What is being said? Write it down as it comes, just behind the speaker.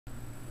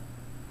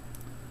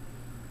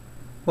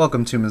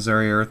Welcome to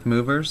Missouri Earth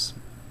Movers.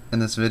 In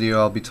this video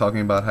I'll be talking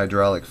about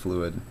hydraulic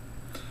fluid.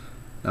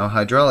 Now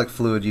hydraulic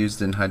fluid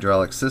used in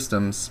hydraulic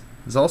systems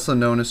is also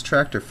known as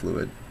tractor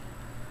fluid.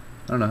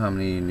 I don't know how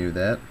many of you knew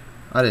that.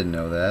 I didn't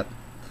know that.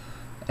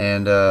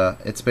 And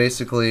it's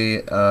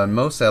basically, in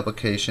most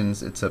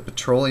applications, it's a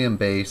petroleum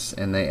base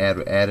and they add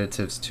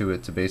additives to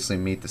it to basically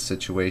meet the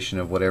situation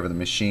of whatever the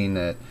machine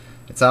that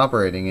it's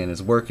operating in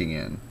is working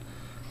in.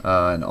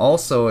 And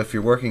also, if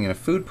you're working in a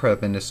food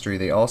prep industry,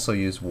 they also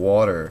use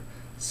water,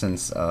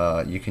 since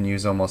you can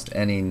use almost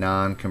any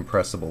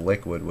non-compressible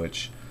liquid,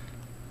 which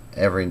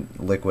every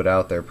liquid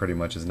out there pretty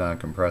much is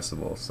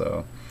non-compressible.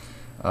 So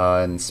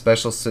in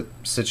special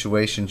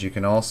situations, you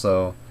can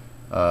also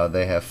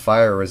they have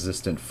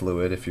fire-resistant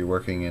fluid if you're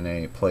working in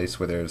a place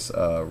where there's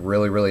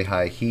really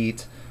high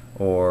heat,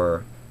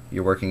 or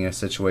you're working in a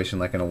situation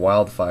like in a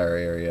wildfire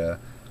area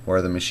where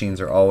the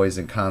machines are always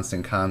in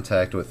constant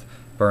contact with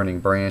burning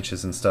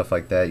branches and stuff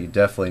like that. You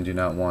definitely do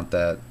not want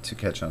that to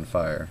catch on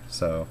fire.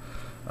 So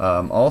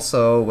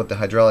also, what the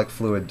hydraulic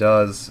fluid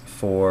does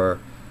for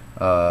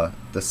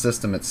the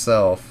system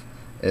itself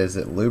is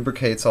it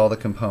lubricates all the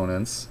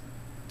components,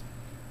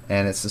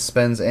 and it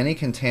suspends any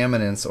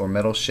contaminants or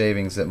metal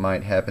shavings that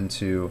might happen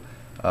to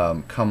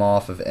come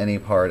off of any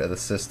part of the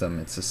system.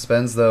 It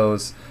suspends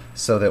those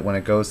so that when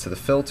it goes to the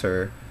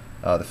filter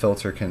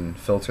can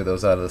filter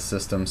those out of the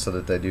system so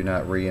that they do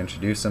not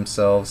reintroduce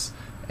themselves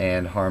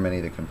and harm any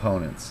of the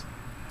components.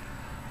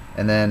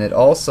 And then it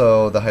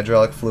also, the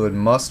hydraulic fluid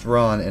must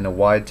run in a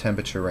wide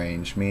temperature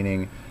range,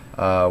 meaning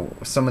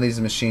some of these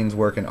machines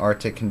work in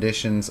Arctic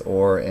conditions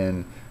or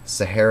in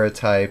Sahara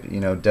type,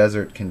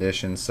 desert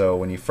conditions. So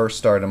when you first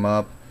start them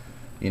up,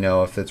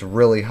 if it's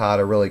really hot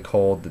or really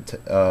cold,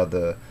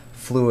 the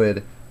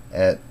fluid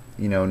at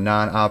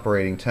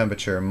non-operating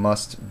temperature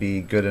must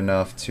be good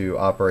enough to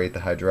operate the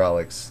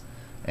hydraulics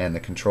and the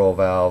control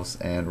valves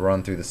and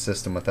run through the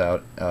system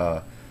without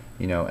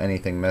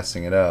anything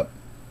messing it up.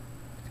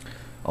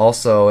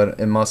 Also,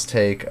 it must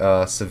take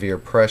severe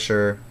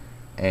pressure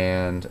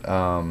and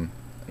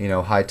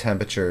high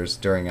temperatures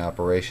during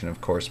operation, of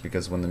course,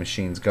 because when the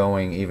machine's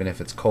going, even if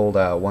it's cold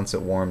out, once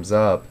it warms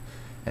up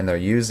and they're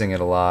using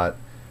it a lot,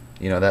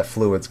 that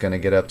fluid's going to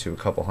get up to a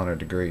couple hundred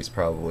degrees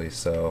probably.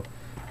 So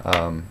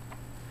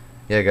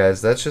yeah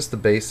guys, that's just the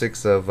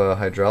basics of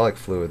hydraulic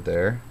fluid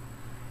there.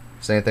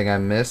 If there's anything I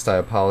missed, I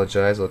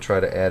apologize. I'll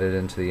try to add it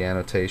into the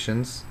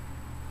annotations.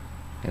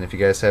 And if you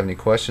guys have any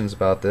questions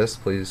about this,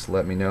 please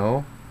let me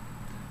know.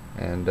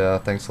 And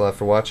thanks a lot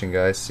for watching,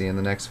 guys. See you in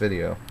the next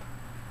video.